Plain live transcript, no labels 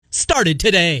started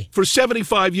today. For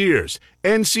 75 years,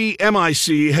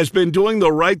 NCMIC has been doing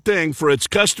the right thing for its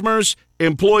customers,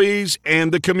 employees,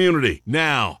 and the community.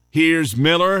 Now, here's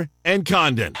Miller and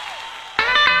Condon.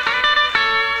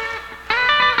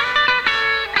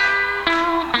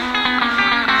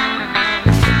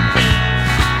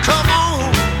 Come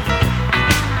on,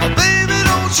 oh baby,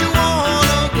 don't you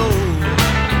wanna go?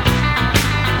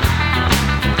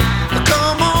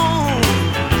 Come on,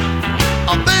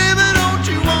 oh baby, don't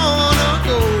you wanna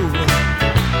go?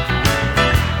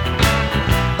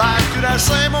 Back to that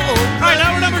same old place. All right,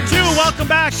 hour number 2. Welcome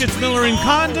back. It's Miller and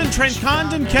Condon. Trent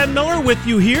Condon, Ken Miller with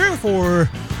you here for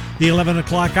the 11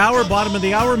 o'clock hour. Bottom of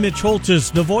the hour, Mitch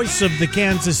Holthus, the voice of the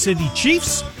Kansas City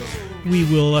Chiefs. We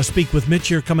will speak with Mitch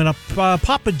here coming up.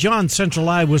 Papa John's Central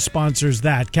Iowa sponsors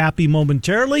that. Cappy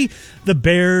momentarily. The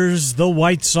Bears, the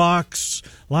White Sox.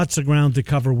 Lots of ground to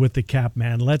cover with the Cap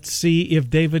man. Let's see if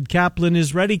David Kaplan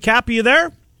is ready. Cap, you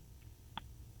there?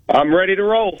 I'm ready to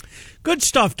roll. Good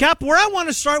stuff. Cap, where I want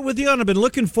to start with you, and I've been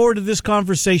looking forward to this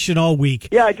conversation all week.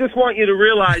 Yeah, I just want you to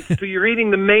realize, so you're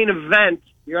eating the main event,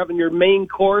 you're having your main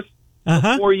course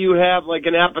before you have like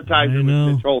an appetizer with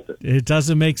Mitch Holthus. It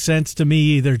doesn't make sense to me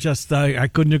either. Just I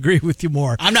couldn't agree with you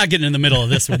more. I'm not getting in the middle of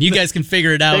this one. You guys can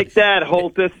figure it out. Take that,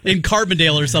 Holthus. In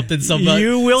Carbondale or something. Some cross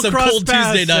cold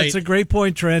paths. Tuesday night. That's a great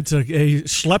point, Trent.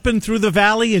 Schlepping through the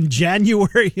valley in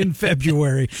January and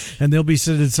February, and they'll be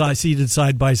seated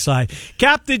side by side.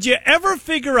 Cap, did you ever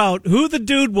figure out who the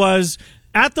dude was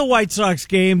at the White Sox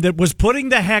game that was putting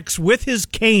the hex with his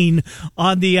cane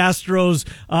on the Astros?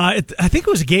 I think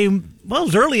it was a game, well, it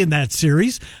was early in that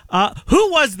series.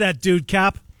 Who was that dude,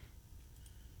 Cap?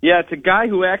 Yeah, it's a guy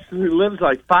who actually lives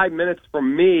like 5 minutes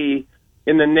from me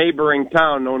in the neighboring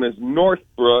town known as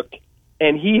Northbrook,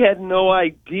 and he had no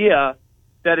idea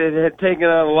that it had taken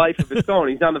on a life of its own.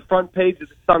 He's on the front page of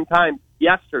the Sun-Times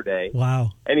yesterday.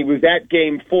 Wow. And he was at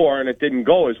Game 4, and it didn't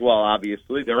go as well,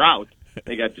 obviously. They're out.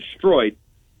 They got destroyed.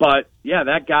 But, yeah,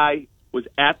 that guy was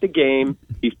at the game.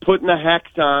 He's putting a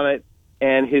hex on it,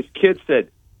 and his kid said,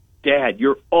 Dad,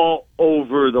 you're all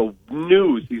over the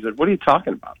news. He said, what are you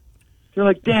talking about? They're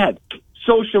like, Dad,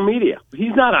 social media.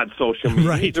 He's not on social media.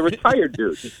 Right. He's a retired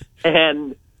dude.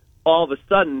 And all of a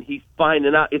sudden, he's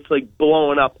finding out. It's like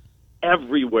blowing up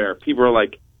everywhere. People are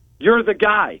like, you're the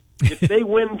guy. If they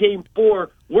win Game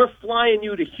 4, we're flying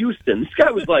you to Houston. This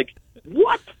guy was like,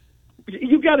 what?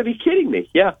 You got to be kidding me.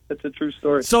 Yeah, that's a true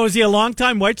story. So is he a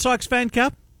longtime White Sox fan,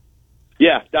 Cap?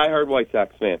 Yeah, diehard White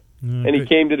Sox fan. And he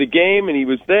came to the game, and he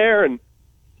was there, and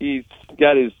he's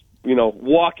got his,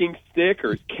 walking stick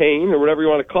or his cane or whatever you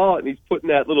want to call it, and he's putting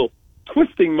that little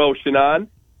twisting motion on,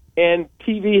 and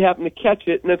TV happened to catch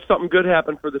it, and then something good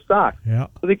happened for the Sox. Yeah.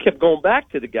 So they kept going back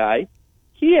to the guy.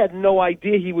 He had no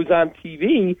idea he was on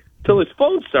TV till his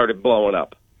phone started blowing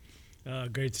up.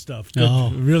 Great stuff.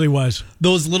 Oh. It really was.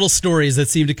 Those little stories that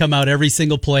seem to come out every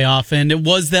single playoff, and it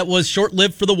was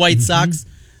short-lived for the White Sox.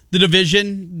 The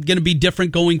division going to be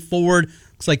different going forward.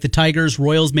 Looks like the Tigers,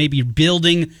 Royals may be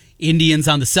building, Indians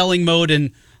on the selling mode,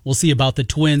 and we'll see about the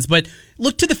Twins. But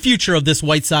look to the future of this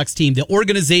White Sox team, the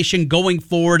organization going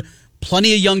forward.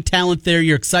 Plenty of young talent there.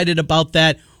 You're excited about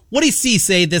that. What do you see,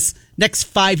 say, this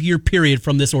next 5-year period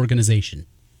from this organization?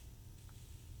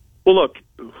 Well, look,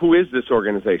 who is this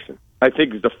organization? I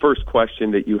think is the first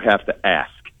question that you have to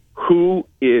ask. Who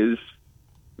is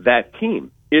that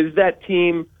team? Is that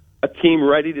team a team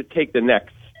ready to take the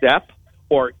next step?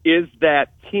 Or is that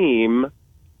team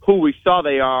who we saw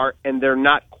they are and they're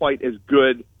not quite as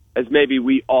good as maybe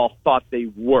we all thought they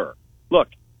were? Look,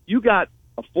 you got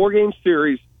a 4-game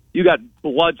series. You got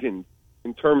bludgeoned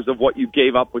in terms of what you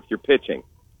gave up with your pitching.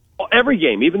 Every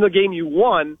game, even the game you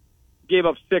won, gave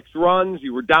up 6 runs.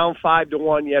 You were down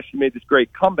 5-1. Yes, you made this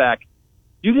great comeback.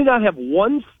 You did not have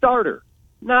one starter,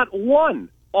 not one,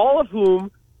 all of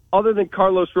whom, other than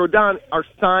Carlos Rodon, are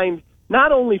signed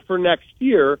not only for next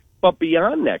year, but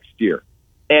beyond next year.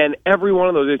 And every one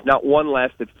of those, not one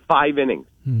lasted 5 innings.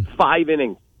 5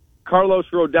 innings. Carlos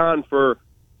Rodon, for,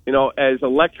 as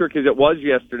electric as it was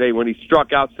yesterday when he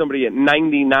struck out somebody at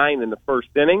 99 in the first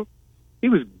inning, he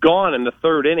was gone in the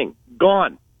 3rd inning.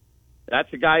 Gone.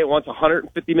 That's a guy who wants a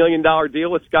 $150 million deal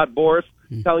with Scott Boras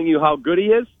telling you how good he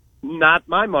is. Not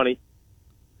my money.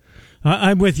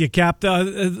 I'm with you, Cap.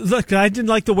 Look, I didn't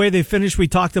like the way they finished. We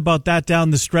talked about that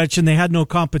down the stretch, and they had no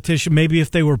competition. Maybe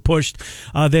if they were pushed,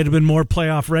 they'd have been more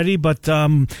playoff ready, but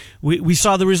we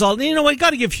saw the result. And, you know, I got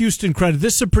to give Houston credit.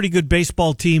 This is a pretty good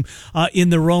baseball team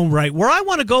in their own right. Where I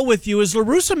want to go with you is La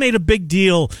Russa made a big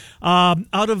deal out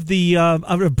of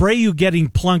Abreu getting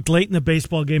plunked late in the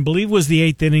baseball game. I believe it was the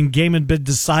 8th inning. Game had been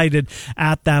decided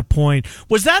at that point.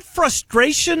 Was that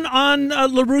frustration on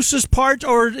La Russa's part,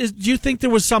 or do you think there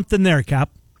was something there, Cap?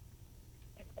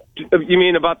 You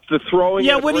mean about the throwing?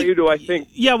 Yeah, when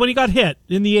he got hit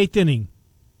in the 8th inning.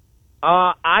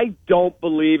 I don't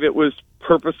believe it was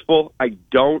purposeful. I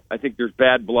don't. I think there's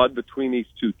bad blood between these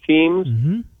two teams.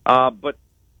 Mm-hmm. But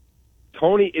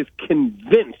Tony is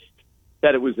convinced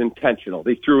that it was intentional.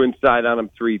 They threw inside on him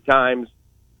 3 times.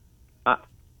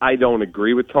 I don't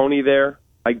agree with Tony there.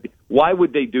 Why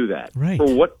would they do that? Right.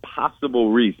 For what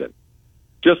possible reason?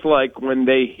 Just like when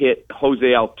they hit Jose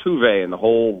Altuve and the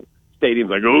whole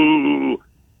stadium's like, ooh,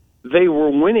 they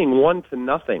were winning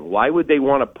 1-0. Why would they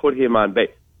want to put him on base?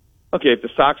 Okay, if the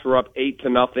Sox were up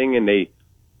 8-0 and they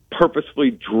purposefully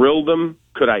drilled him,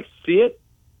 could I see it?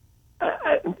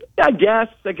 I guess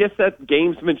that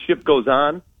gamesmanship goes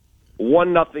on.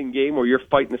 1-0 game where you're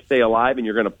fighting to stay alive and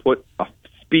you're going to put a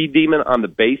speed demon on the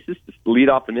bases to lead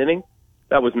off an inning.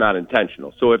 That was not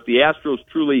intentional. So if the Astros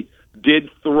truly did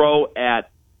throw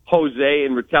at Jose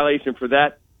in retaliation for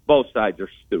that, both sides are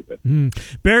stupid.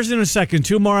 Bears in a second.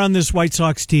 2 more on this White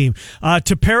Sox team.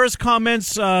 Tepera's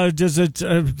comments, does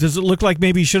it look like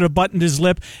maybe he should have buttoned his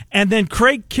lip? And then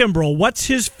Craig Kimbrell, what's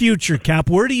his future, Cap?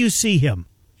 Where do you see him?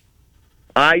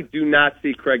 I do not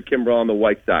see Craig Kimbrell on the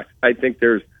White Sox. I think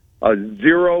there's a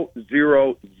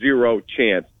 0.000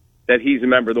 chance that he's a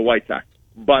member of the White Sox.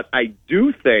 But I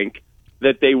do think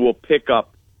that they will pick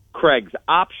up Craig's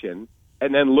option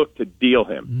and then look to deal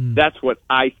him. That's what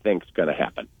I think is going to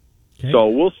happen. Okay. So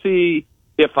we'll see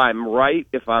if I'm right,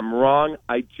 if I'm wrong.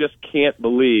 I just can't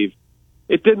believe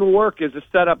it didn't work as a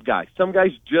setup guy. Some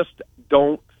guys just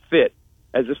don't fit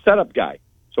as a setup guy.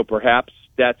 So perhaps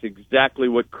that's exactly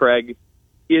what Craig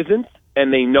isn't,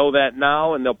 and they know that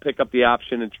now, and they'll pick up the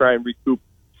option and try and recoup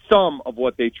some of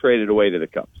what they traded away to the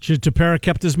Cubs. Should Tepera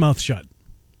kept his mouth shut?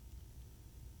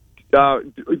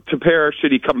 Tepera,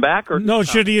 should he come back or no?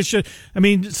 Should he? I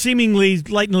mean, seemingly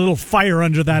lighting a little fire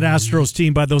under that Astros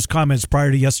team by those comments prior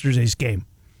to yesterday's game.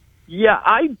 Yeah,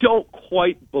 I don't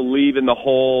quite believe in the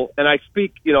whole, and I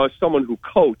speak, as someone who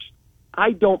coached,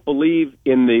 I don't believe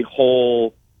in the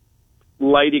whole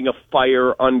lighting a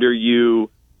fire under you.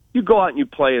 You go out and you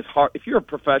play as hard. If you're a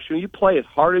professional, you play as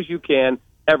hard as you can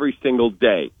every single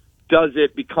day. Does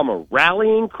it become a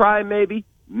rallying cry? Maybe.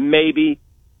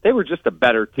 They were just a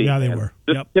better team. Yeah, they man. were.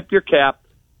 Just tip your cap.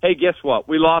 Hey, guess what?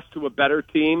 We lost to a better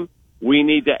team. We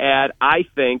need to add, I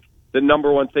think, the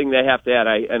number one thing they have to add.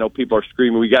 I know people are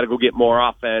screaming, we got to go get more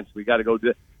offense. We got to go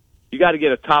do. You got to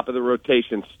get a top of the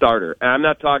rotation starter. And I'm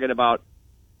not talking about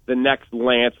the next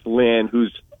Lance Lynn,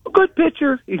 who's a good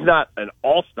pitcher. He's not an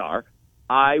all-star.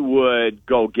 I would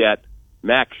go get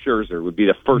Max Scherzer would be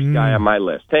the first guy on my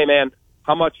list. Hey, man,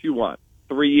 how much you want?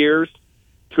 3 years?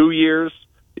 2 years?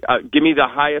 Give me the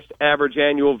highest average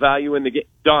annual value in the game.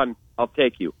 Done. I'll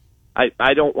take you.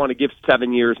 I don't want to give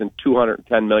 7 years and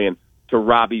 $210 million to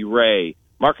Robbie Ray.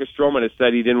 Marcus Stroman has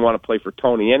said he didn't want to play for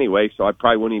Tony anyway, so I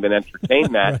probably wouldn't even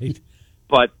entertain that. Right.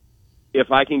 But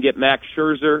if I can get Max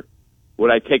Scherzer,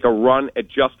 would I take a run at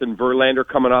Justin Verlander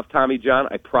coming off Tommy John?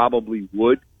 I probably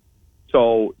would.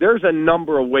 So there's a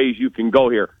number of ways you can go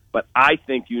here, but I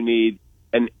think you need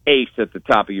an ace at the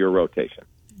top of your rotation.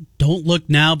 Don't look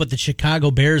now, but the Chicago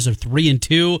Bears are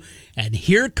 3-2, and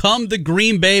here come the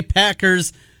Green Bay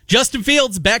Packers. Justin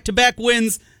Fields, back-to-back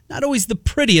wins. Not always the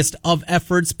prettiest of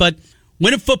efforts, but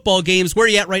winning football games. Where are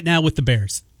you at right now with the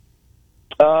Bears?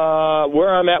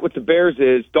 Where I'm at with the Bears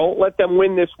is don't let them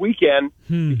win this weekend,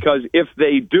 because if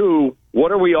they do,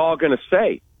 what are we all going to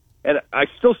say? And I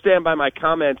still stand by my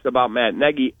comments about Matt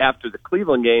Nagy after the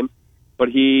Cleveland game, but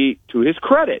he, to his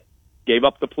credit, gave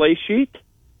up the play sheet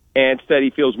and said he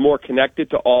feels more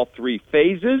connected to all 3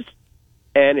 phases,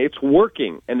 and it's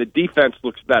working, and the defense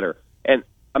looks better. And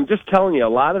I'm just telling you, a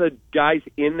lot of the guys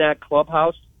in that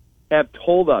clubhouse have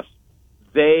told us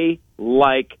they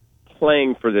like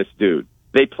playing for this dude.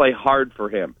 They play hard for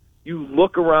him. You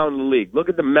look around the league. Look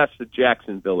at the mess that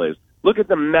Jacksonville is. Look at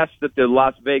the mess that the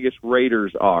Las Vegas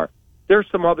Raiders are. There's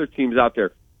some other teams out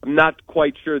there. I'm not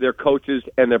quite sure their coaches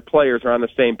and their players are on the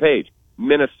same page.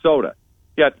 Minnesota.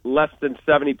 Got less than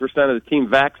 70% of the team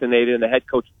vaccinated and the head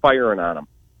coach firing on them.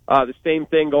 The same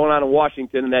thing going on in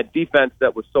Washington, and that defense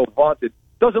that was so vaunted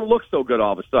doesn't look so good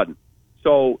all of a sudden.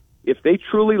 So if they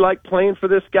truly like playing for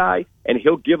this guy, and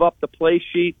he'll give up the play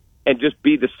sheet and just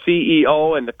be the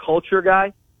CEO and the culture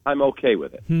guy, I'm okay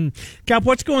with it. Cap,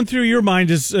 what's going through your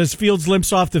mind as Fields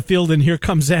limps off the field and here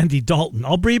comes Andy Dalton?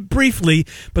 I'll briefly,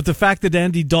 but the fact that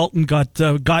Andy Dalton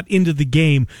got into the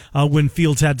game when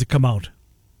Fields had to come out.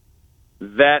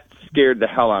 That scared the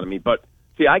hell out of me. But,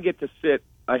 see, I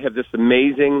have this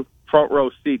amazing front row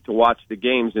seat to watch the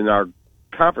games in our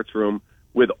conference room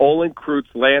with Olin Kreutz,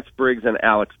 Lance Briggs, and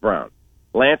Alex Brown.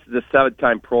 Lance is a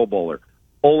 7-time Pro Bowler.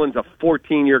 Olin's a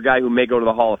 14-year guy who may go to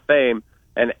the Hall of Fame,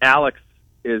 and Alex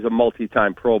is a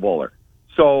multi-time Pro Bowler.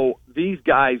 So these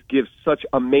guys give such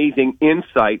amazing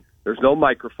insight. There's no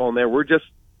microphone there. We're just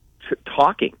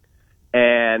talking.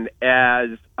 And as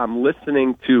I'm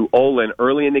listening to Olin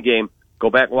early in the game, go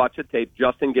back and watch the tape,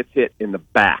 Justin gets hit in the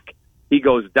back. He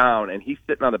goes down, and he's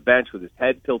sitting on the bench with his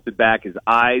head tilted back, his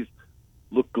eyes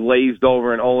look glazed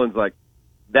over, and Olin's like,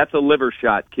 that's a liver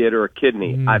shot, kid, or a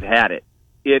kidney. I've had it.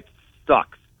 It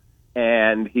sucks.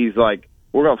 And he's like,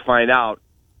 we're going to find out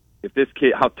if this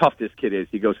kid, how tough this kid is.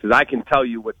 He goes, because I can tell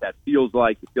you what that feels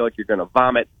like. You feel like you're going to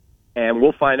vomit, and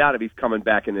we'll find out if he's coming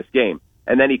back in this game.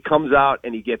 And then he comes out,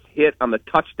 and he gets hit on the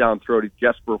touchdown throw to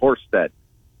Jesper Horsted.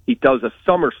 He does a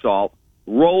somersault,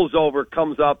 rolls over,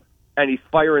 comes up, and he's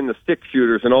firing the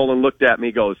six-shooters. And Olin looked at me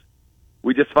and goes,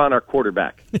 we just found our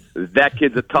quarterback. That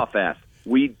kid's a tough ass.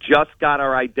 We just got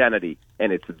our identity,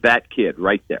 and it's that kid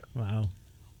right there. Wow.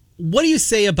 What do you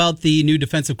say about the new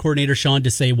defensive coordinator, Sean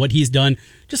Desai, what he's done?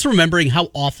 Just remembering how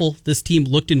awful this team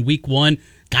looked in week one,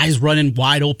 guys running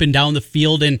wide open down the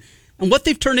field, and what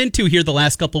they've turned into here the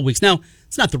last couple of weeks. Now,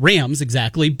 it's not the Rams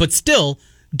exactly, but still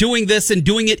doing this and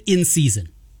doing it in season.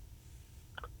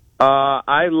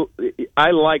 I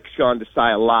like Sean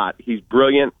Desai a lot. He's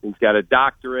brilliant. He's got a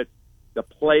doctorate. The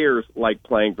players like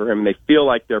playing for him. They feel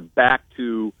like they're back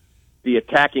to the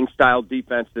attacking style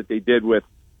defense that they did with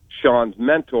Sean's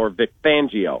mentor, Vic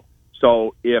Fangio.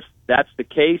 So if that's the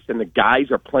case and the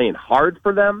guys are playing hard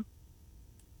for them,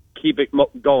 keep it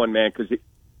going, man, because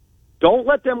don't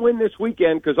let them win this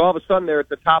weekend because all of a sudden they're at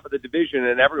the top of the division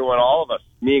and everyone, all of us,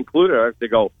 me included, they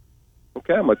go,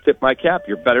 okay, I'm going to tip my cap.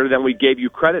 You're better than we gave you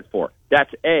credit for.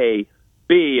 That's A.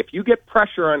 B, if you get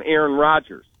pressure on Aaron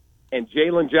Rodgers and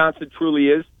Jalen Johnson truly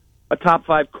is a top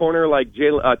 5 corner like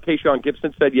Tayshaun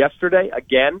Gibson said yesterday,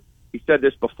 again, he said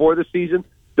this before the season,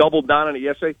 doubled down on it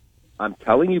yesterday. I'm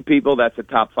telling you, people, that's a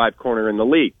top 5 corner in the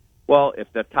league. Well,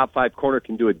 if the top 5 corner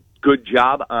can do a good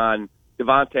job on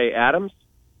Devontae Adams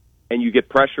and you get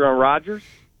pressure on Rodgers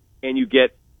and you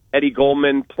get Eddie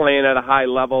Goldman playing at a high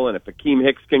level and if Akeem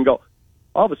Hicks can go,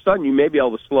 all of a sudden you may be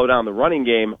able to slow down the running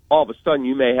game. All of a sudden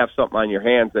you may have something on your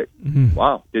hands that,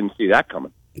 wow, didn't see that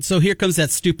coming. So here comes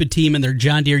that stupid team in their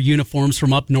John Deere uniforms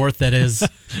from up north that has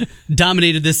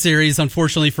dominated this series,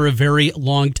 unfortunately, for a very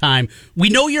long time. We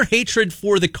know your hatred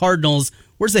for the Cardinals.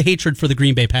 Where's the hatred for the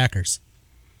Green Bay Packers?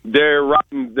 They're right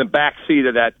in the back seat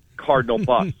of that Cardinal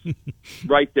bus,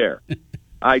 right there.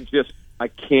 I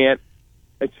can't.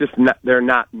 It's just not. They're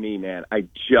not me, man. I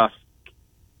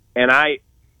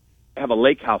have a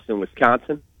lake house in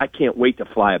Wisconsin. I can't wait to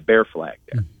fly a Bear flag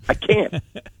there. I can't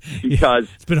because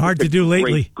it's been hard to do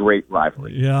lately. Great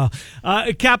rivalry. Yeah.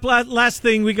 Cap, last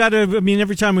thing, we got to, I mean,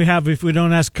 every time if we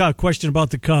don't ask a question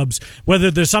about the Cubs, whether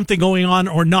there's something going on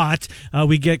or not,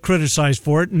 we get criticized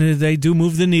for it, and they do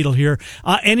move the needle here.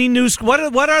 Any news? What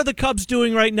are the Cubs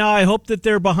doing right now? I hope that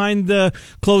they're behind the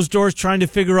closed doors trying to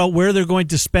figure out where they're going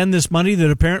to spend this money that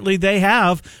apparently they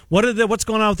have. What's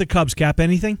going on with the Cubs, Cap?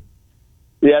 Anything?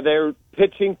 Yeah, they're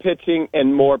pitching,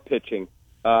 and more pitching.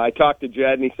 I talked to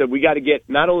Jed, and he said, we got to get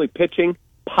not only pitching,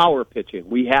 power pitching.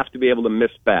 We have to be able to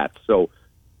miss bats. So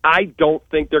I don't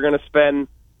think they're going to spend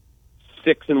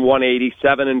 6 and 180,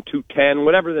 7 and 210,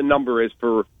 whatever the number is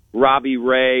for Robbie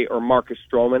Ray or Marcus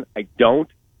Stroman. I don't.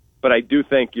 But I do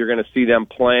think you're going to see them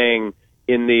playing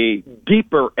in the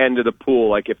deeper end of the pool,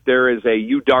 like if there is a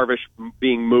Yu Darvish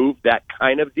being moved, that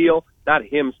kind of deal, not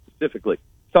him specifically.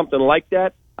 Something like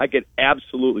that. I could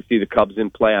absolutely see the Cubs in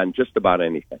play on just about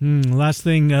anything. Last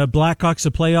thing, Blackhawks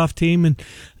a playoff team in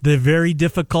the very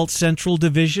difficult Central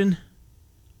Division?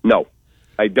 No,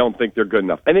 I don't think they're good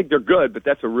enough. I think they're good, but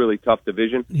that's a really tough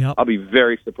division. Yep. I'll be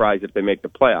very surprised if they make the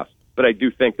playoffs, but I do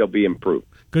think they'll be improved.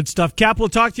 Good stuff. Cap, we'll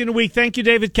talk to you in a week. Thank you,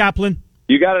 David Kaplan.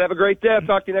 You got it. Have a great day. I'll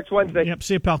talk to you next Wednesday. Yep,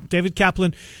 see you, pal. David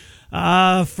Kaplan.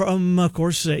 From, of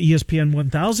course, ESPN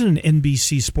 1000 and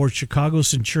NBC Sports Chicago.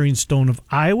 Centurion Stone of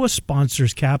Iowa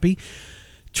sponsors Cappy.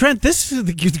 Trent,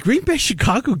 the Green Bay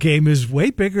Chicago game is way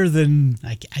bigger than...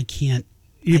 I can't.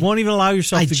 You won't even allow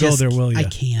yourself to go there, will you? I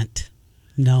can't.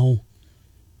 No.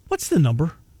 What's the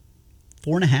number?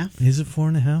 4.5. Is it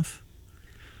 4.5?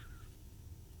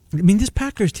 I mean, this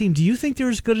Packers team, do you think they're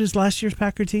as good as last year's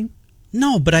Packer team?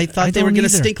 No, but I thought they were going to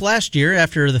either. stink last year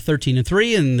after the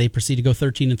 13-3, and they proceed to go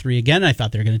 13-3 again. I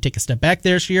thought they were going to take a step back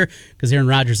this year because Aaron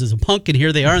Rodgers is a punk, and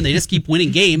here they are, and they just keep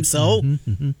winning games. So,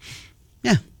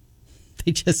 yeah,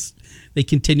 they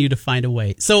continue to find a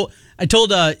way. So I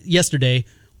told yesterday,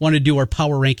 wanted to do our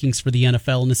power rankings for the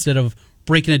NFL, and instead of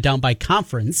breaking it down by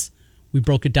conference, we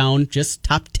broke it down just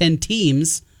top 10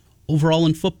 teams overall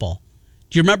in football.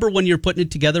 Do you remember when you were putting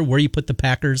it together where you put the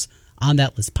Packers on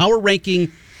that list? Power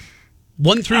ranking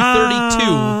 1 through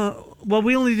 32. Well,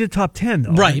 we only did top 10,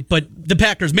 though. Right, but the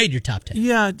Packers made your top 10.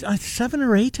 Yeah, 7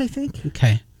 or 8, I think.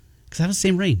 Okay. Because I have the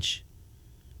same range.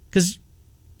 Because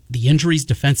the injuries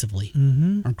defensively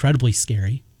are incredibly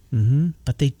scary,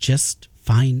 but they just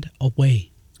find a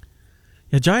way.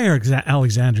 Yeah, Jair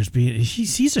Alexander's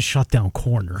he's a shutdown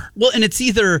corner. Well, and it's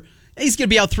either he's going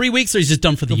to be out 3 weeks or he's just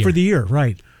done for the year. For the year,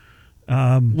 right.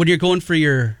 When you're going for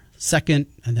your second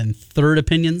and then third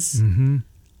opinions,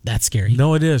 that's scary.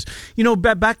 No, it is. You know,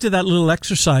 back to that little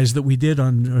exercise that we did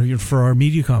for our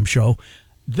MediaCom show,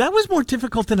 that was more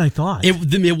difficult than I thought.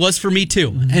 It was for me,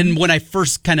 too. And when I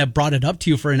first kind of brought it up to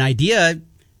you for an idea,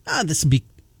 this would be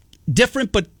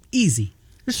different but easy.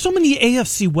 There's so many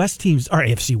AFC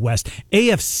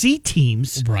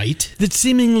teams, right, that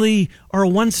seemingly are a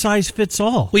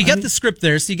one-size-fits-all. Well, you got the script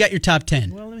there, so you got your top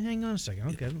 10. Well, hang on a second.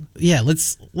 Okay. Yeah,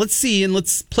 let's see, and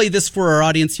let's play this for our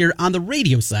audience here on the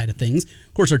radio side of things.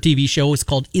 Of course, our TV show is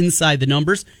called Inside the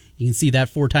Numbers. You can see that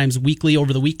 4 times weekly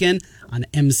over the weekend on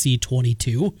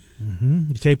MC22.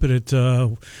 You tape it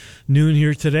at noon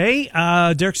here today.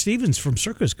 Derek Stevens from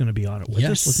Circa is going to be on it with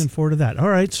us. Looking forward to that. All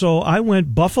right, so I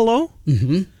went Buffalo.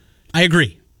 I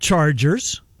agree.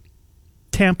 Chargers.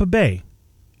 Tampa Bay.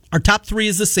 Our top 3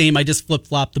 is the same. I just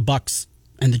flip-flopped the Bucks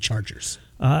and the Chargers.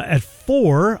 At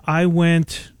 4, I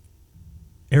went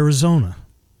Arizona.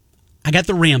 I got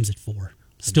the Rams at 4.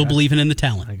 Still believing in the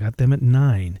talent. I got them at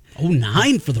 9. Oh,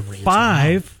 9 for the Rams.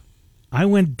 5, I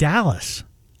went Dallas.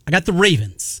 I got the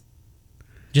Ravens.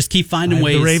 Just keep finding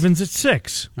ways. The Ravens at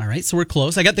 6. All right, so we're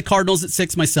close. I got the Cardinals at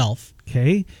 6 myself.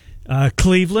 Okay.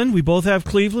 Cleveland. We both have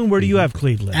Cleveland. Where do you have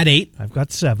Cleveland? At 8. I've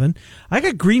got 7. I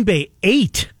got Green Bay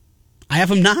 8. I have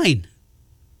them 9.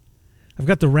 I've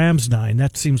got the Rams 9.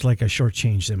 That seems like I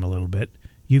shortchanged them a little bit.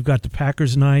 You've got the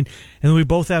Packers 9. And then we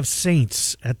both have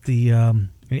Saints at the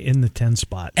in the 10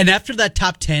 spot. And after that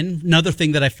top 10, another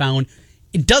thing that I found,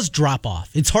 it does drop off.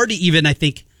 It's hard to even, I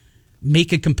think,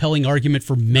 make a compelling argument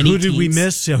for many teams. Who did we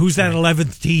miss? Who's that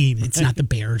 11th team? It's not the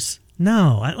Bears.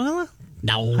 No. I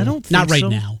don't think not right so.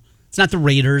 now. It's not the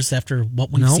Raiders after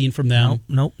what we've seen from them.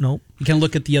 Nope. You can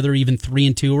look at the other even 3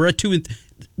 and 2 or a 2 and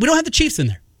we don't have the Chiefs in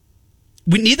there.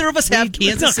 Neither of us have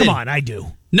Kansas City. Come on, I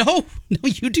do. No,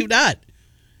 you do not.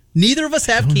 Neither of us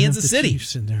have Kansas City.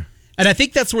 Chiefs in there. And I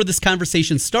think that's where this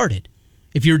conversation started.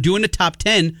 If you're doing a top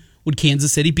 10, would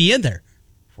Kansas City be in there?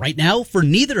 Right now, for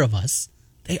neither of us,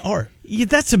 they are. Yeah,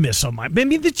 that's a miss on mine. I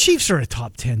mean, the Chiefs are a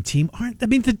top 10 team, aren't? I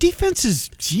mean, the defense is.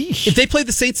 Geez. If they play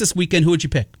the Saints this weekend, who would you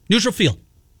pick? Neutral field.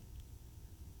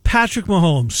 Patrick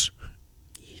Mahomes.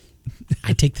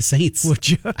 I take the Saints. Would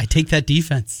you? I take that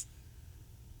defense.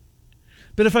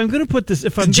 But if I'm going to put this,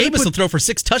 Jameis will throw for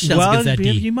 6 touchdowns against that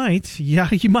D. You might. Yeah,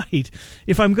 you might.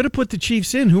 If I'm going to put the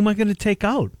Chiefs in, who am I going to take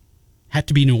out? Have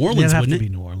to be New Orleans, wouldn't it? Have to be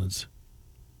New Orleans.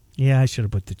 Yeah, I should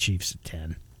have put the Chiefs at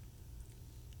 10.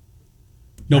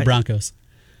 No Broncos.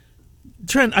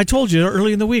 Trent, I told you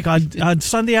early in the week, on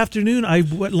Sunday afternoon, I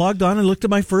logged on and looked at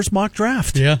my first mock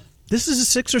draft. Yeah. This is a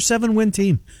 6 or 7 win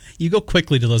team. You go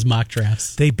quickly to those mock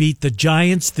drafts. They beat the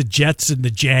Giants, the Jets, and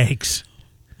the Jags.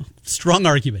 Strong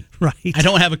argument. Right. I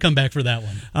don't have a comeback for that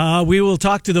one. We will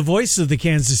talk to the voice of the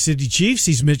Kansas City Chiefs.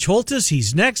 He's Mitch Holthus.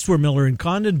 He's next. We're Miller and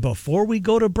Condon. Before we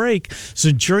go to break,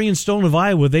 Centurion Stone of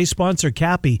Iowa, they sponsor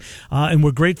Cappy, and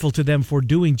we're grateful to them for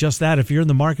doing just that. If you're in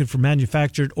the market for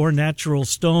manufactured or natural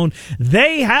stone,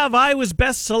 they have Iowa's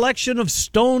best selection of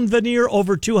stone veneer,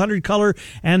 over 200 color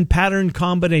and pattern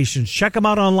combinations. Check them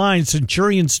out online,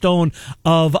 Centurion Stone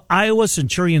of Iowa,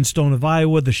 Centurion Stone of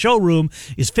Iowa. The showroom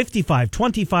is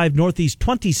 5525 Northeast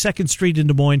 22nd Street in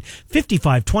Des Moines,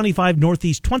 5525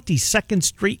 Northeast 22nd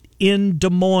Street in Des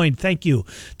Moines. Thank you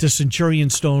to Centurion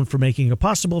Stone for making it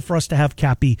possible for us to have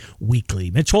Cappy weekly.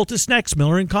 Mitch Holthus next.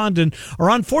 Miller and Condon are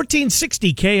on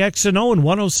 1460 KXNO and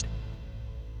 106.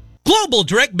 Global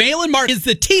Direct Mail and Market is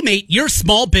the teammate your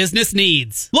small business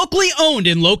needs. Locally owned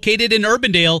and located in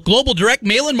Urbandale, Global Direct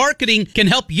Mail and Marketing can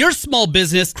help your small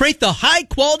business create the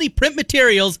high-quality print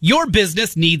materials your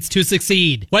business needs to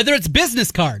succeed. Whether it's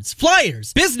business cards,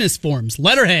 flyers, business forms,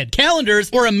 letterhead, calendars,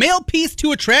 or a mail piece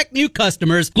to attract new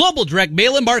customers, Global Direct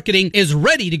Mail and Marketing is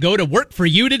ready to go to work for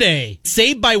you today.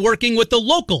 Save by working with the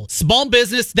local small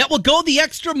business that will go the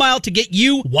extra mile to get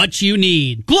you what you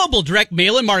need. Global Direct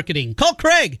Mail and Marketing. Call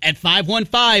Craig at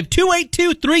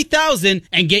 515-282-3000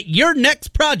 and get your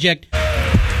next project.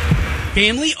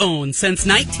 Family owned since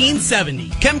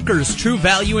 1970, Kemker's True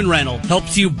Value and Rental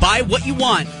helps you buy what you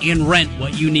want and rent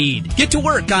what you need. Get to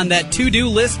work on that to-do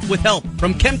list with help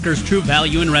from Kemker's True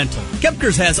Value and Rental.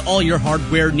 Kemker's has all your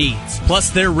hardware needs, plus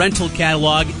their rental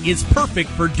catalog is perfect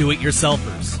for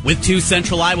do-it-yourselfers. With 2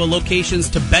 Central Iowa locations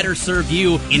to better serve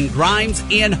you in Grimes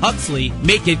and Huxley,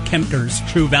 make it Kemker's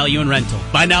True Value and Rental.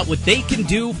 Find out what they can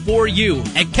do for you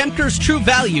at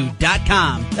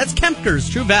KemkersTrueValue.com. That's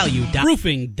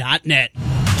KemkersTrueValue.roofing.net.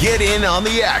 Get in on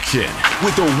the action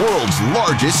with the world's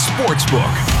largest sports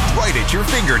book right at your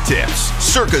fingertips.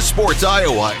 Circa Sports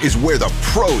Iowa is where the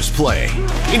pros play.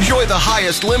 Enjoy the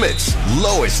highest limits,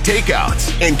 lowest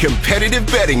takeouts, and competitive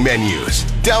betting menus.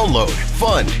 Download,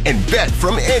 fund, and bet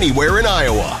from anywhere in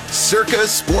Iowa. Circa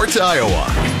Sports Iowa.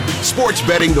 Sports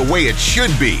betting the way it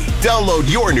should be. Download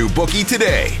your new bookie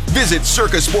today. Visit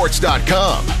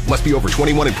circasports.com. Must be over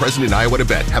 21 and present in Iowa to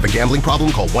bet. Have a gambling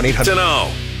problem? Call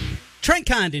 1-800. Trent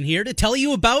Condon here to tell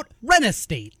you about Rent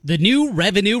Estate, the new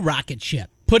revenue rocket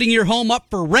ship. Putting your home up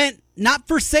for rent, not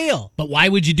for sale. But why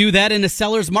would you do that in a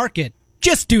seller's market?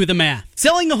 Just do the math.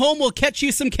 Selling a home will catch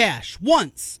you some cash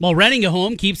once, while renting a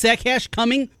home keeps that cash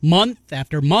coming month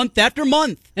after month after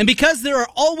month. And because there are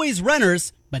always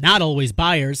renters, but not always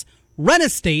buyers, Rent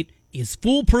Estate is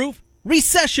foolproof,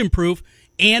 recession-proof,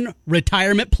 and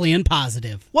retirement plan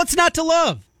positive. What's not to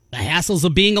love? The hassles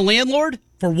of being a landlord?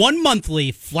 For 1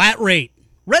 monthly flat rate,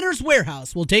 Renter's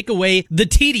Warehouse will take away the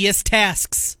tedious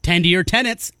tasks. Tend to your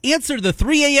tenants, answer the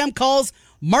 3 a.m. calls,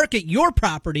 market your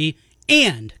property,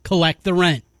 and collect the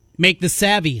rent. Make the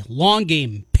savvy, long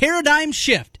game, paradigm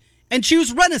shift and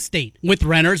choose Rent Estate with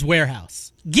Renter's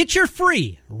Warehouse. Get your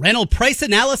free rental price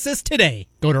analysis today.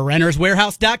 Go to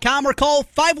renterswarehouse.com or call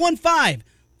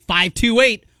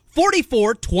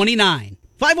 515-528-4429.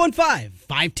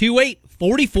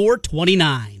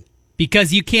 515-528-4429.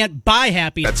 Because you can't buy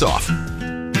happy. That's off.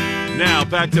 Now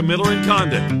back to Miller and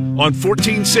Condon on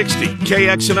 1460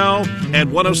 KXNO and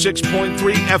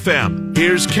 106.3 FM.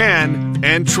 Here's Ken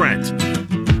and Trent.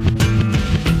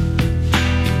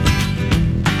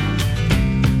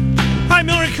 Hi,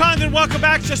 Miller and Condon. Welcome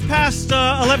back. Just past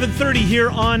 11:30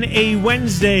 here on a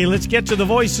Wednesday. Let's get to the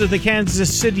voice of the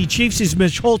Kansas City Chiefs. He's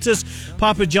Mitch Holthus.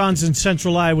 Papa John's in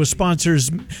Central Iowa sponsors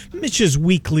Mitch's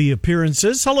weekly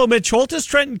appearances. Hello, Mitch Holthus.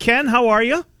 Trent and Ken, how are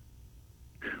you?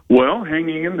 Well,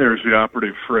 hanging in there is the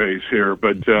operative phrase here,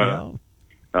 but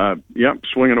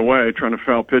swinging away, trying to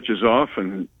foul pitches off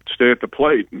and stay at the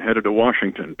plate and headed to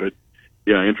Washington. But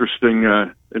yeah, interesting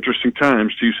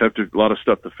times. Chiefs have a lot of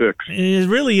stuff to fix. It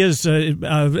really is.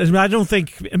 I don't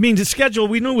think. I mean, the schedule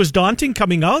we knew was daunting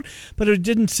coming out, but it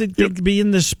didn't seem to be in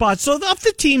this spot. So of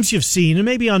the teams you've seen, it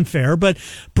may be unfair, but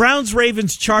Browns,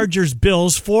 Ravens, Chargers,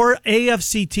 Bills, 4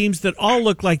 AFC teams that all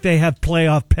look like they have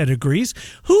playoff pedigrees.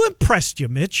 Who impressed you,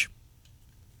 Mitch?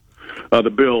 The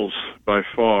Bills, by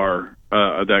far,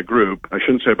 that group. I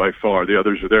shouldn't say by far. The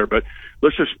others are there, but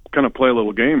let's just kind of play a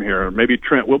little game here. Maybe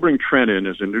Trent. We'll bring Trent in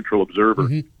as a neutral observer.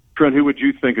 Mm-hmm. Trent, who would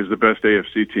you think is the best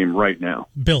AFC team right now?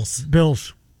 Bills.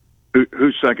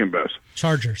 Who's second best?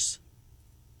 Chargers.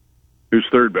 Who's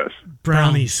third best?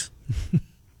 Brownies.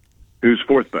 Who's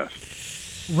fourth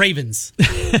best? Ravens.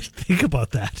 Think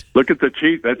about that. Look at the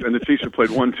Chiefs. And the Chiefs have played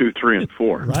 1, 2, 3, and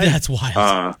 4. Right. That's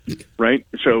wild. Right?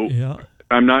 So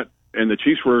I'm not. And the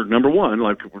Chiefs were number one.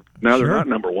 Like now they're Sure. not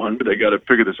number one, but they got to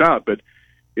figure this out. But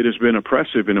it has been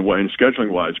oppressive in a way, in scheduling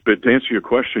wise. But to answer your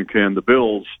question, Ken, the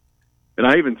Bills, and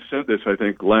I even said this, I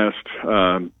think, last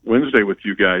Wednesday with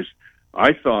you guys.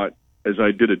 I thought, as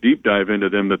I did a deep dive into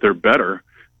them, that they're better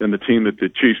than the team that the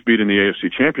Chiefs beat in the AFC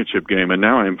Championship game, and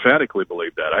now I emphatically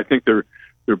believe that. I think they're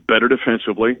better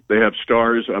defensively. They have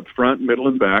stars up front, middle,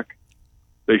 and back.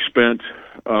 They spent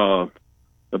a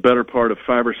better part of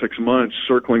 5 or 6 months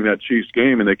circling that Chiefs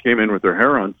game, and they came in with their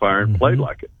hair on fire and played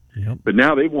like it. Yep. But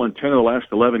now they've won 10 of the last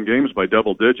 11 games by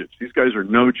double digits. These guys are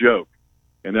no joke.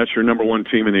 and that's your number one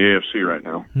team in the AFC right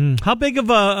now. How big of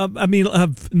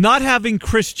of not having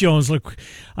Chris Jones? Look,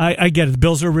 I get it. The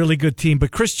Bills are a really good team,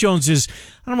 but Chris Jones is,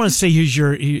 I don't want to say he's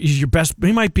your best.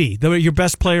 He might be your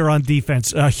best player on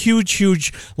defense. A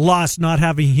huge loss not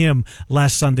having him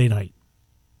last Sunday night.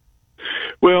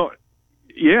 Well,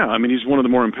 yeah, I mean, he's one of the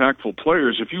more impactful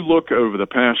players. If you look over the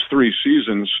past 3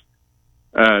 seasons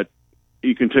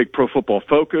you can take Pro Football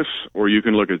Focus, or you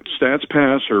can look at Stats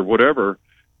Pass or whatever.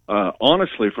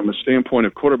 Honestly, from a standpoint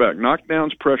of quarterback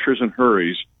knockdowns, pressures, and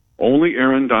hurries, only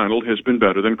Aaron Donald has been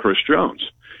better than Chris Jones.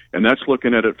 And that's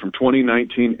looking at it from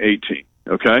 2019-18,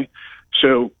 okay?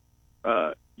 So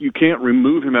you can't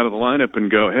remove him out of the lineup and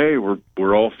go, hey,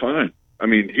 we're all fine. I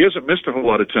mean, he hasn't missed a whole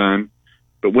lot of time,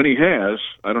 but when he has,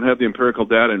 I don't have the empirical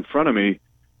data in front of me,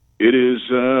 it is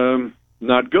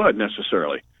not good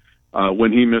necessarily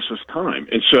when he misses time.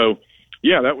 And so,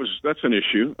 yeah, that's an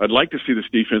issue. I'd like to see this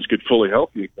defense get fully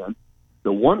healthy again.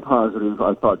 The one positive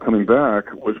I thought coming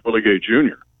back was Willie Gay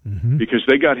Jr. Because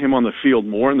they got him on the field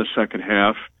more in the second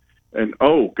half. And,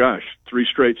 3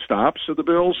 straight stops of the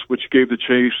Bills, which gave the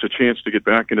Chiefs a chance to get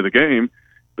back into the game.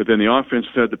 But then the offense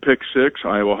had the pick 6,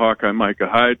 Iowa Hawkeye Micah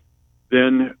Hyde.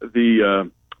 Then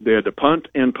they had to punt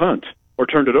or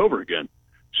turned it over again.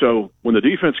 So when the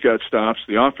defense got stops,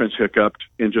 the offense hiccuped,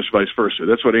 and just vice versa.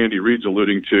 That's what Andy Reid's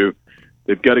alluding to.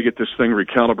 They've got to get this thing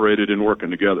recalibrated and working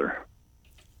together.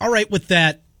 All right, with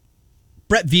that,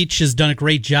 Brett Veach has done a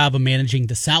great job of managing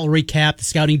the salary cap, the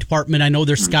scouting department. I know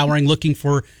they're scouring, looking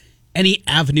for any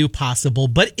avenue possible.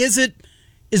 But is it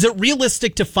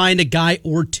realistic to find a guy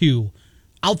or two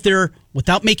out there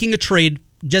without making a trade,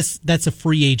 just that's a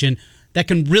free agent, that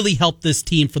can really help this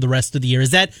team for the rest of the year?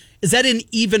 Is that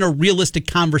even a realistic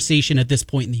conversation at this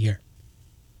point in the year?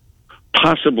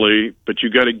 Possibly, but you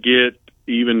got to get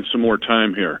even some more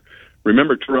time here.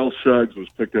 Remember, Terrell Suggs was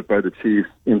picked up by the Chiefs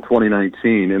in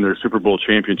 2019 in their Super Bowl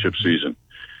championship season.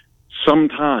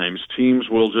 Sometimes teams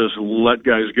will just let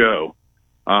guys go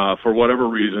for whatever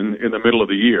reason in the middle of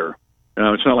the year.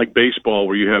 It's not like baseball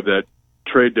where you have that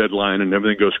trade deadline and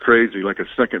everything goes crazy like a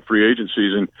second free agent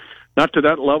season. Not to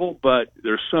that level, but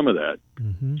there's some of that.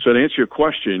 So to answer your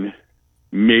question,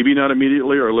 maybe not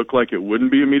immediately, or look like it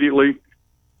wouldn't be immediately,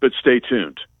 but stay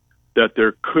tuned that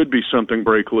there could be something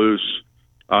break loose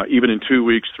even in 2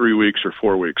 weeks, 3 weeks, or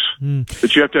 4 weeks.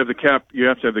 But you have to have the cap. You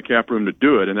have to have the cap room to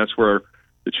do it, and that's where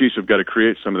the Chiefs have got to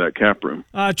create some of that cap room.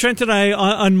 Trent and I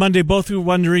on Monday both were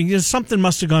wondering, something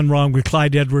must have gone wrong with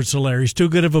Clyde Edwards-Helaire. He's too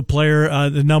good of a player.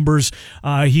 The numbers,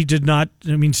 he did not.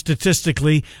 I mean,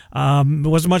 statistically, it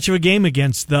wasn't much of a game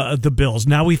against the Bills.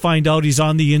 Now we find out he's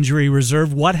on the injury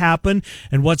reserve. What happened,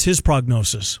 and what's his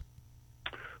prognosis?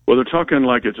 Well, they're talking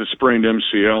like it's a sprained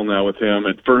MCL now with him.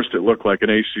 At first, it looked like an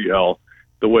ACL.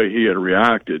 The way he had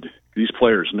reacted, these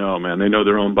players know, man. They know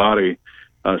their own body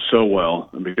so well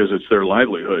because it's their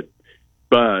livelihood.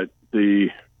 But the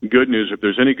good news, if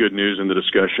there's any good news in the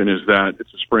discussion, is that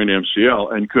it's a sprained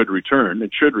MCL and could return. It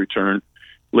should return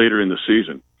later in the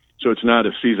season. So it's not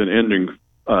a season-ending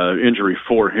injury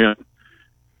for him.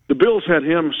 The Bills had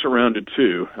him surrounded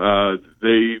too.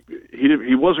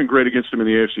 He wasn't great against them in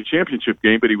the AFC Championship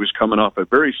game, but he was coming off a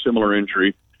very similar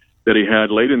injury that he had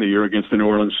late in the year against the New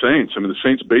Orleans Saints. I mean, the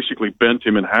Saints basically bent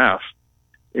him in half.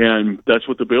 And that's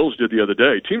what the Bills did the other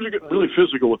day. Teams are getting really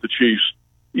physical with the Chiefs,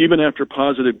 even after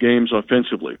positive games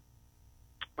offensively.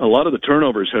 A lot of the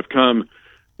turnovers have come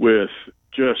with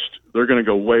they're going to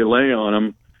go waylay on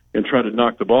them and try to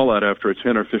knock the ball out after a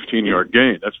 10 or 15-yard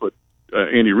gain. That's what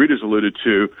Andy Reid has alluded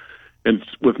to. And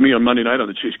with me on Monday night on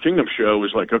the Chiefs Kingdom show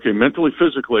was like, okay, mentally,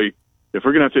 physically, if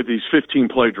we're going to have these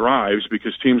 15-play drives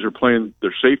because teams are playing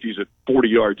their safeties at 40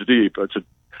 yards deep, that's an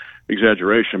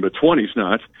exaggeration, but 20's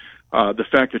not. The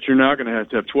fact that you're now going to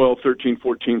have 12, 13,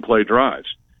 14-play drives.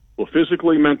 Well,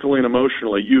 physically, mentally, and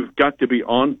emotionally, you've got to be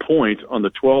on point on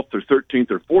the 12th or 13th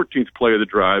or 14th play of the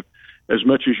drive as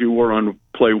much as you were on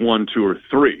play 1, 2, or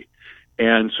 3.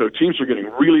 And so teams are getting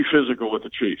really physical with the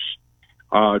Chiefs,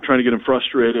 trying to get them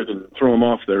frustrated and throw them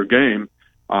off their game.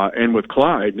 And with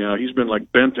Clyde, now he's been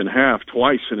like bent in half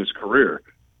twice in his career.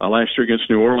 Last year against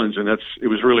New Orleans, and it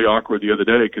was really awkward the other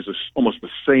day because almost the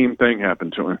same thing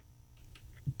happened to him.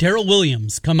 Darrell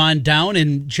Williams come on down,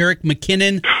 and Jerick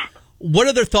McKinnon. What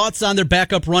are their thoughts on their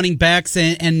backup running backs,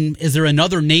 and is there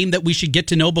another name that we should get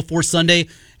to know before Sunday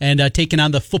and taking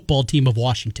on the football team of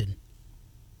Washington?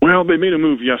 Well, they made a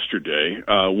move yesterday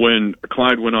when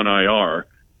Clyde went on IR.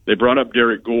 They brought up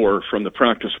Derek Gore from the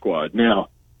practice squad. Now,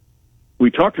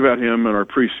 we talked about him in our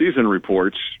preseason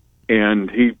reports, and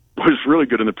he was really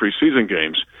good in the preseason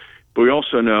games. But we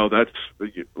also know that's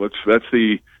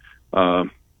the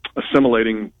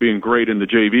assimilating being great in the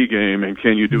JV game, and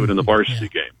can you do it in the varsity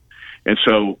game? And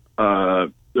so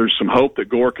there's some hope that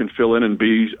Gore can fill in and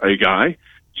be a guy.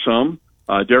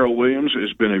 Darrell Williams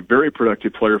has been a very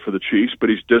productive player for the Chiefs, but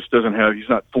he's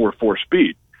not 4.4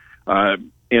 speed.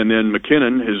 And then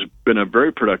McKinnon has been a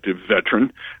very productive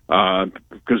veteran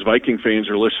because Viking fans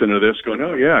are listening to this going,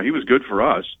 oh, yeah, he was good for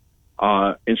us.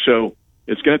 And so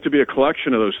it's going to have to be a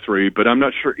collection of those three, but I'm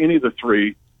not sure any of the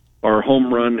three are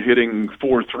home run hitting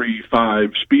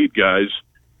 4.35 speed guys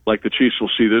like the Chiefs will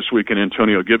see this week in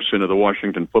Antonio Gibson of the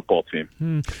Washington football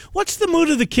team. What's the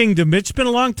mood of the kingdom? It's been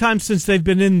a long time since they've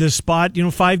been in this spot.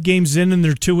 5 games in and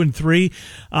they're 2-3.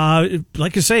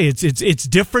 Like I say, it's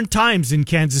different times in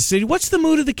Kansas City. What's the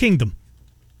mood of the kingdom?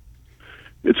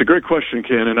 It's a great question,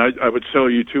 Ken, and I would tell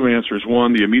you 2 answers.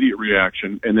 1, the immediate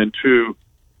reaction, and then 2,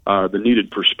 the needed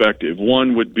perspective.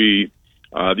 1 would be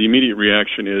the immediate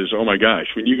reaction is, oh my gosh,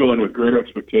 when you go in with great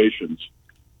expectations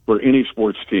for any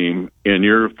sports team, and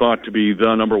you're thought to be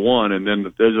the number one, and then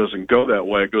it doesn't go that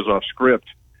way, it goes off script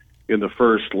in the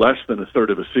first less than a third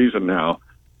of a season now,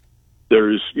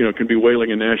 there's, can be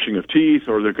wailing and gnashing of teeth,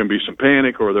 or there can be some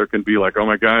panic, or there can be like, oh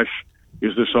my gosh,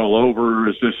 is this all over?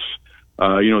 Is this,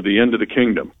 the end of the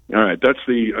kingdom? All right, that's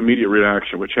the immediate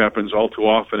reaction, which happens all too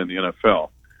often in the NFL.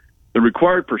 The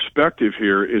required perspective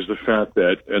here is the fact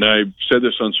that, and I said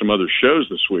this on some other shows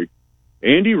this week,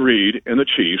 Andy Reid and the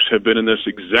Chiefs have been in this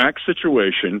exact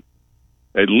situation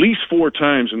at least 4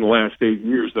 times in the last 8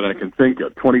 years that I can think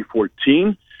of.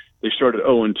 2014, they started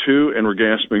 0-2 and were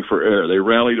gasping for air. They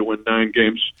rallied to win 9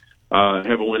 games,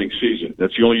 have a winning season.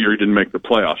 That's the only year he didn't make the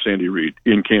playoffs, Andy Reid,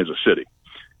 in Kansas City.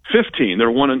 15, they're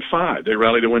 1-5. They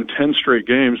rallied to win 10 straight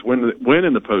games, win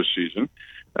in the postseason.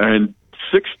 And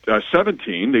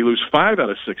 17, they lose 5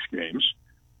 out of 6 games.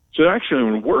 So they're actually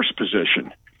in a worse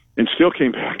position and still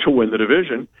came back to win the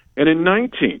division. And in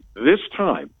 19, this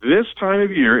time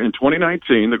of year in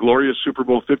 2019, the glorious Super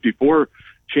Bowl 54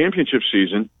 championship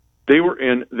season, they were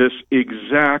in this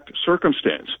exact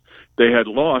circumstance. They had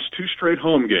lost 2 straight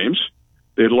home games.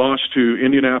 They had lost to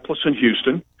Indianapolis and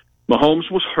Houston.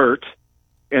 Mahomes was hurt,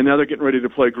 and now they're getting ready to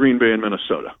play Green Bay and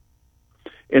Minnesota.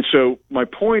 And so my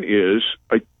point is,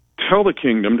 I tell the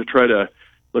kingdom to try to,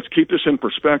 let's keep this in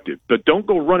perspective, but don't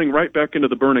go running right back into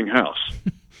the burning house.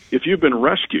 If you've been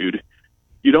rescued,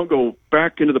 you don't go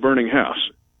back into the burning house.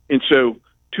 And so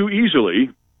too easily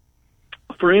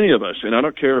for any of us, and I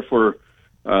don't care if we're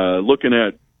looking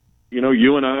at,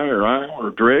 you and I or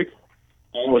Drake,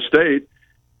 Iowa State,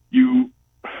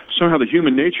 somehow the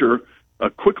human nature,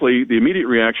 quickly, the immediate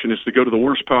reaction is to go to the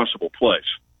worst possible place.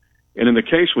 And in the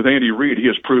case with Andy Reid, he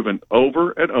has proven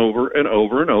over and over and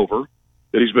over and over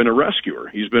that he's been a rescuer.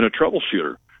 He's been a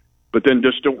troubleshooter. But then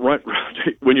just don't run,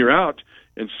 when you're out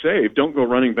and saved, don't go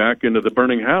running back into the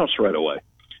burning house right away.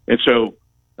 And so,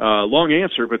 long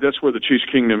answer, but that's where the Chiefs'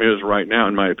 kingdom is right now,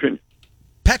 in my opinion.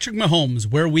 Patrick Mahomes,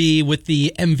 where we with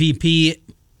the MVP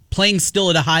playing still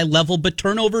at a high level, but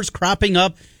turnovers cropping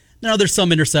up. Now there's some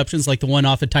interceptions like the one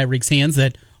off of Tyreek's hands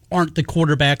that aren't the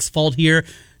quarterback's fault here.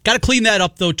 Got to clean that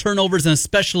up, though, turnovers, and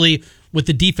especially with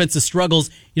the defensive struggles.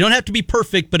 You don't have to be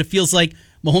perfect, but it feels like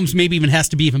Mahomes maybe even has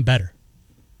to be even better.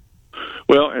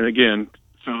 Well, and again,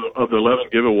 so of the 11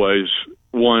 giveaways,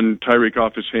 1, Tyreek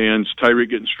off his hands, Tyreek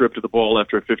getting stripped of the ball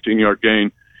after a 15-yard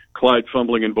gain, Clyde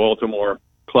fumbling in Baltimore,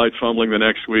 Clyde fumbling the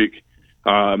next week.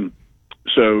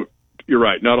 So you're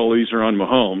right, not all these are on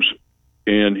Mahomes,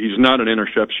 and he's not an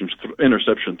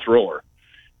interception thrower.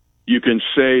 You can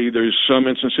say there's some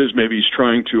instances maybe he's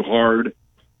trying too hard,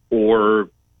 or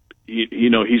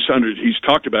he's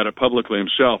talked about it publicly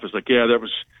himself. It's like, yeah, that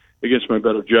was against my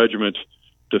better judgment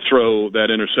to throw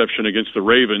that interception against the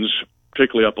Ravens,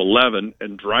 particularly up 11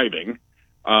 and driving,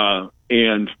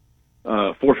 and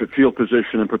forfeit field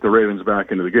position and put the Ravens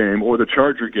back into the game, or the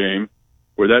Charger game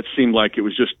where that seemed like it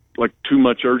was just like too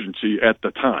much urgency at the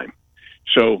time.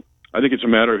 So I think it's a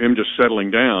matter of him just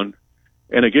settling down.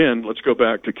 And again, let's go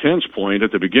back to Ken's point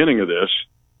at the beginning of this.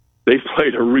 They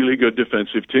played a really good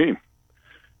defensive team.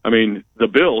 I mean, the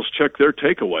Bills, check their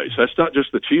takeaways. That's not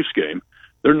just the Chiefs game.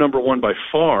 They're number 1 by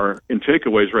far in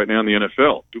takeaways right now in the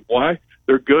NFL. Why?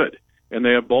 They're good, and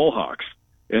they have ball hawks.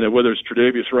 And whether it's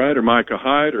Tre'Davious Wright or Micah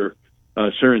Hyde or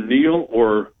Saren Neal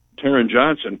or Taron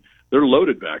Johnson, they're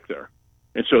loaded back there.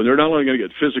 And so they're not only going to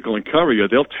get physical and cover you,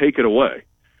 they'll take it away.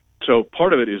 So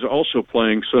part of it is also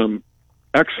playing some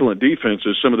excellent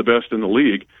defenses, some of the best in the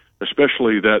league,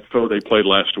 especially that foe they played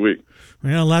last week.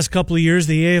 Well, last couple of years,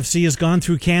 the AFC has gone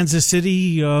through Kansas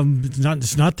City.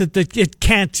 It's not that it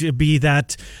can't be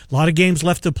that. A lot of games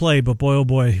left to play, but boy, oh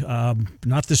boy,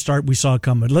 not the start we saw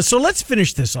coming. So let's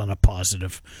finish this on a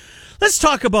positive. Let's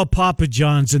talk about Papa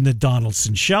John's and the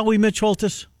Donaldsons, shall we, Mitch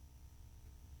Holthus?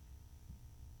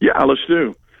 Yeah, let's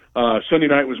do. Sunday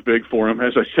night was big for them.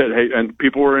 As I said, hey, and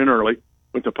people were in early.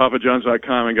 Went to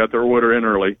papajohns.com and got their order in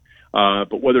early.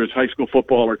 But whether it's high school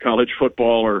football or college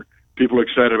football or people are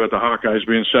excited about the Hawkeyes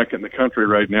being second in the country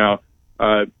right now,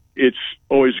 it's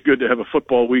always good to have a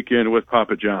football weekend with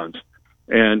Papa John's.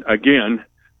 And again,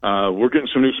 we're getting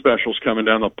some new specials coming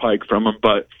down the pike from them,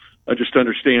 but I just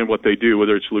understand what they do,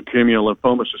 whether it's Leukemia and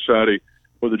Lymphoma Society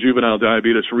or the Juvenile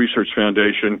Diabetes Research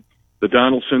Foundation. The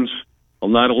Donaldsons will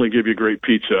not only give you great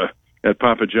pizza at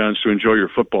Papa John's to enjoy your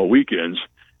football weekends,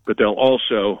 but they'll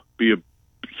also be a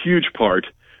huge part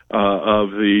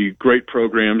of the great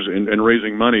programs and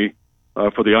raising money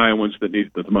for the Iowans that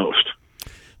need it the most.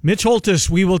 Mitch Holthus,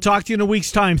 we will talk to you in a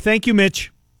week's time. Thank you,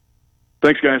 Mitch.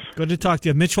 Thanks, guys. Good to talk to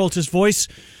you. Mitch Holthus, voice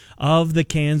of the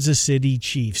Kansas City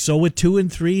Chiefs. So at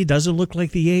 2-3, doesn't look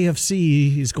like the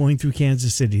AFC is going through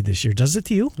Kansas City this year. Does it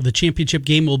to you? The championship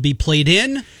game will be played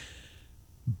in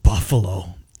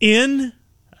Buffalo in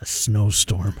a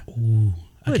snowstorm. Ooh,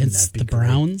 against the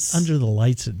Browns? Under the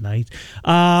lights at night.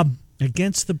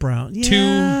 Against the Browns.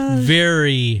 Yeah. Two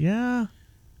very Yeah,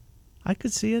 I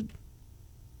could see it.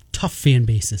 tough fan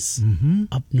bases.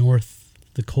 Up north,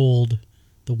 the cold,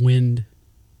 the wind.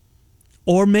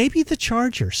 Or maybe the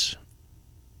Chargers.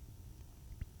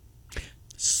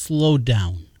 Slow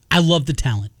down. I love the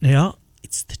talent. Yeah.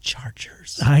 It's the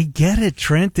Chargers. I get it,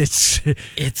 Trent. It's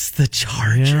the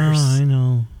Chargers. Yeah, I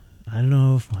know. I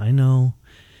know.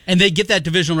 And they get that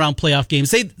divisional round playoff game.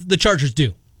 Say the Chargers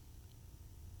do.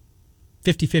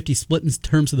 50-50 split in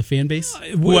terms of the fan base,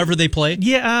 whoever they play.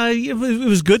 Yeah, it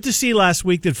was good to see last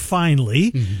week that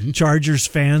finally Chargers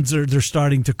fans they're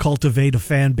starting to cultivate a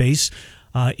fan base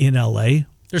in LA.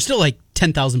 There's still like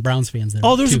 10,000 Browns fans there.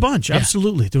 Oh, there's too. a bunch. Yeah.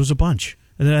 Absolutely. There was a bunch.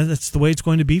 And that's the way it's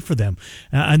going to be for them.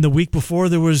 And the week before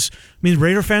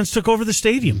Raider fans took over the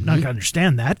stadium. Now I can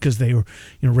understand that because they were,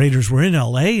 Raiders were in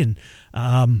LA and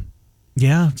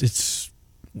it's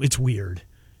weird.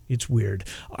 It's weird.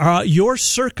 Your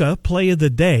Circa play of the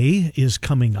day is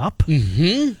coming up.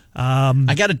 I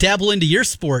got to dabble into your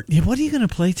sport. Yeah, what are you going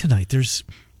to play tonight?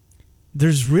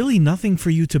 There's really nothing for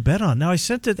you to bet on. Now, I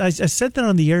said that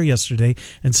on the air yesterday,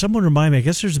 and someone reminded me, I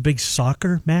guess there's a big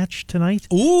soccer match tonight.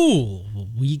 Ooh,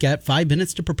 we got 5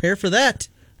 minutes to prepare for that.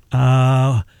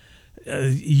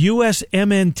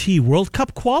 USMNT World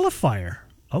Cup qualifier.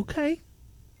 Okay.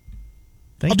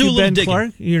 Thank I'll do you, a little Ben digging.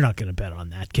 Clark. You're not going to bet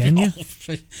on that, can you?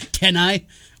 Can I?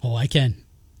 Oh, I can.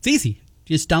 It's easy.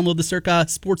 Just download the Circa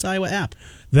Sports Iowa app.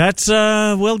 That's,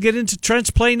 we'll get into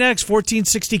Trent's play next.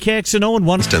 1460 KXNO and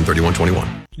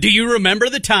 10/31/21. Do you remember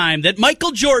the time that Michael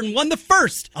Jordan won the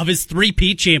first of his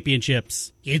three-peat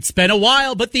championships? It's been a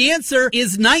while, but the answer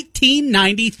is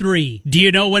 1993. Do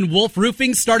you know when Wolf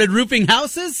Roofing started roofing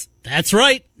houses? That's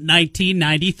right,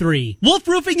 1993. Wolf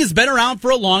Roofing has been around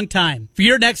for a long time. For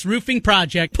your next roofing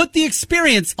project, put the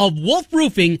experience of Wolf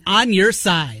Roofing on your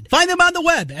side. Find them on the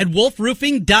web at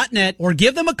wolfroofing.net or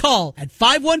give them a call at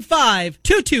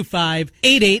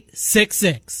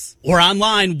 515-225-8866. Or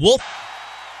online, Wolf...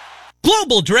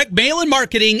 Global Direct Mail and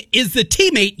Marketing is the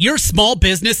teammate your small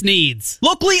business needs.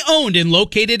 Locally owned and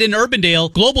located in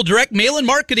Urbandale, Global Direct Mail and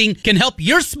Marketing can help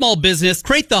your small business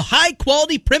create the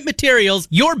high-quality print materials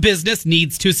your business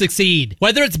needs to succeed.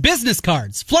 Whether it's business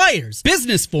cards, flyers,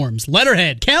 business forms,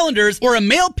 letterhead, calendars, or a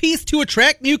mail piece to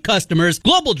attract new customers,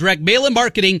 Global Direct Mail and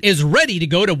Marketing is ready to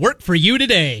go to work for you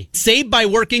today. Save by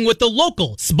working with the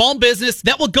local small business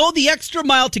that will go the extra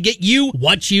mile to get you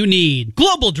what you need.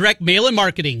 Global Direct Mail and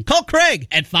Marketing. Call Craig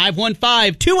at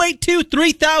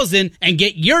 515-282-3000 and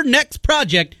get your next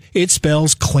project. It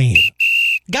spells clean.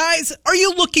 Guys, are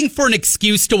you looking for an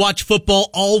excuse to watch football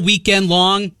all weekend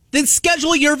long? Then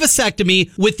schedule your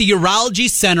vasectomy with the Urology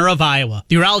Center of Iowa.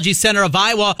 The Urology Center of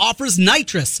Iowa offers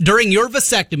nitrous during your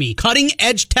vasectomy,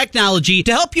 cutting-edge technology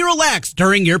to help you relax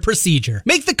during your procedure.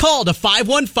 Make the call to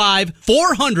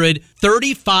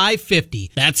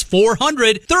 515-400-3550. That's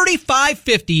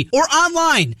 400-3550 or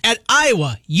online at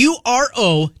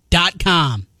iowauro.com.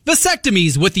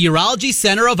 Vasectomies with the Urology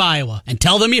Center of Iowa. And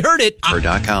tell them you heard it.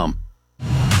 .com.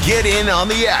 Get in on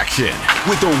the action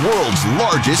with the world's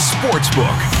largest sports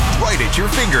book right at your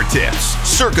fingertips.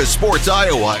 Circa Sports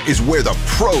Iowa is where the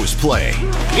pros play.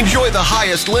 Enjoy the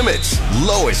highest limits,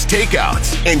 lowest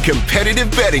takeouts, and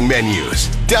competitive betting menus.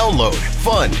 Download,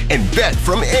 fund, and bet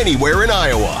from anywhere in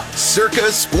Iowa.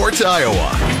 Circa Sports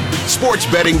Iowa. Sports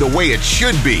betting the way it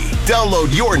should be.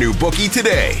 Download your new bookie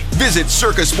today. Visit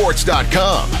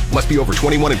circasports.com. Must be over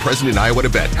 21 and present in Iowa to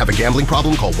bet. Have a gambling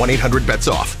problem? Call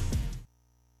 1-800-BETS-OFF.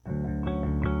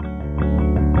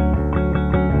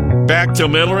 Back to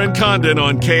Miller and Condon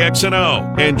on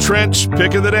KXNO and Trent's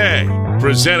Pick of the Day,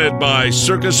 presented by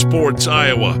Circus Sports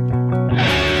Iowa.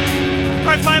 All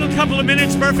right, final couple of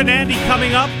minutes. Murph and Andy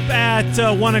coming up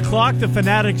at 1 o'clock. The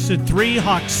Fanatics at 3.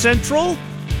 Hawks Central,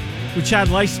 which had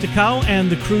Leistikow and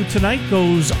the crew tonight,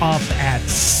 goes off at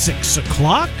 6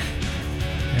 o'clock.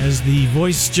 As the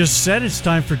voice just said, it's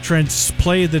time for Trent's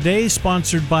Play of the Day,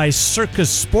 sponsored by Circus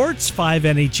Sports. 5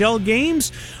 NHL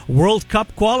games, World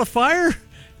Cup qualifier.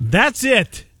 That's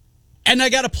it. And I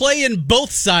got to play in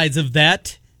both sides of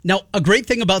that. Now, a great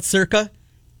thing about Circa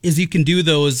is you can do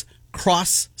those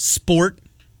cross-sport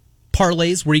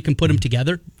parlays where you can put them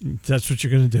together. That's what you're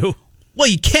going to do? Well,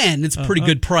 you can. It's a pretty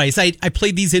good price. I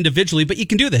played these individually, but you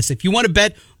can do this. If you want to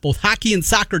bet both hockey and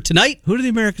soccer tonight. Who do the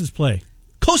Americans play?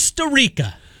 Costa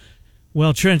Rica.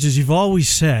 Well, Trent, as you've always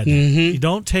said, you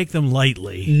don't take them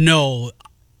lightly. No.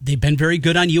 They've been very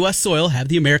good on U.S. soil. Have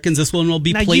the Americans. This one will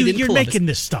be now played in you're Columbus. Making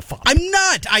this stuff up. I'm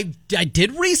not. I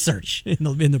did research. In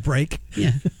the break?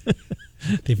 Yeah.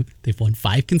 They've won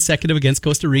 5 consecutive against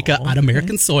Costa Rica on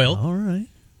American soil. All right.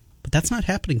 But that's not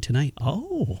happening tonight.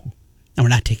 Oh. And we're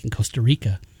not taking Costa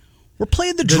Rica. We're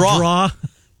playing the draw.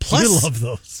 Plus, we love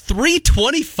those.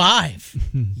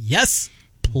 325. Yes,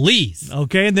 please.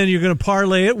 Okay, and then you're going to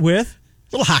parlay it with?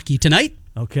 A little hockey tonight.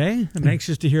 Okay, I'm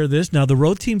anxious to hear this. Now, the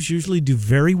road teams usually do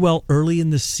very well early in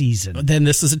the season. Then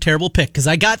this is a terrible pick because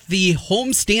I got the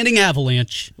home-standing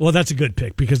Avalanche. Well, that's a good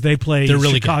pick because they play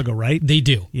really Chicago, good. Right? They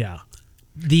do. Yeah.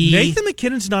 Nathan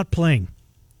McKinnon's not playing.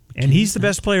 And he's the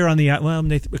best player on the... Well,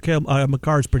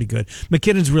 McCarr's pretty good.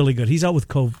 McKinnon's really good. He's out with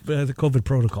the COVID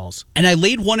protocols. And I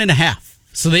laid 1.5.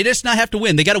 So they just not have to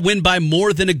win. They got to win by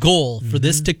more than a goal for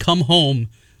this to come home.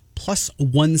 Plus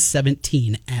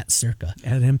 117 at Circa.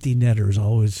 An empty netter is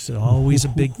always a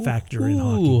big factor in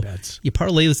hockey bets. You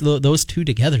parlay those two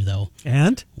together, though.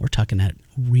 And? We're talking at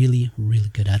really, really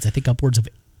good odds. I think upwards of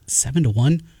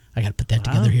 7-1. I got to put that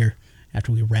together here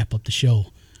after we wrap up the show.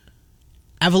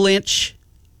 Avalanche,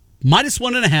 minus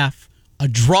 1.5. A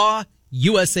draw,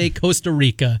 USA, Costa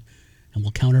Rica. And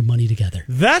we'll count our money together.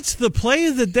 That's the play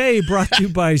of the day brought to you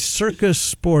by Circus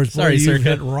Sports. Sorry, you've Circa.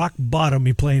 hit rock bottom.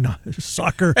 You playing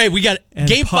soccer. Hey, we got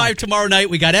Game 5 tomorrow night.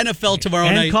 We got NFL tomorrow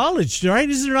night. And college, right?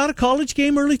 Is there not a college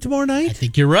game early tomorrow night? I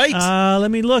think you're right. Let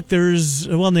me look. There's,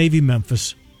 Navy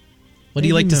Memphis. What do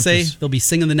you like to say? They'll be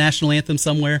singing the national anthem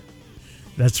somewhere?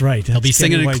 That's right. They'll be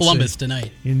singing in Columbus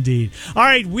tonight. Indeed. All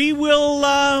right, we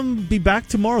will be back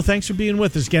tomorrow. Thanks for being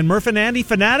with us again. Murph and Andy,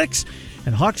 Fanatics,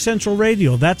 and Hawk Central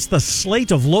Radio. That's the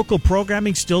slate of local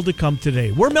programming still to come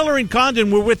today. We're Miller and Condon.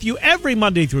 We're with you every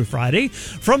Monday through Friday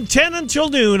from 10 until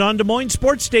noon on Des Moines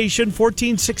Sports Station,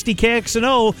 1460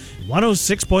 KXNO,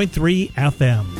 106.3 FM.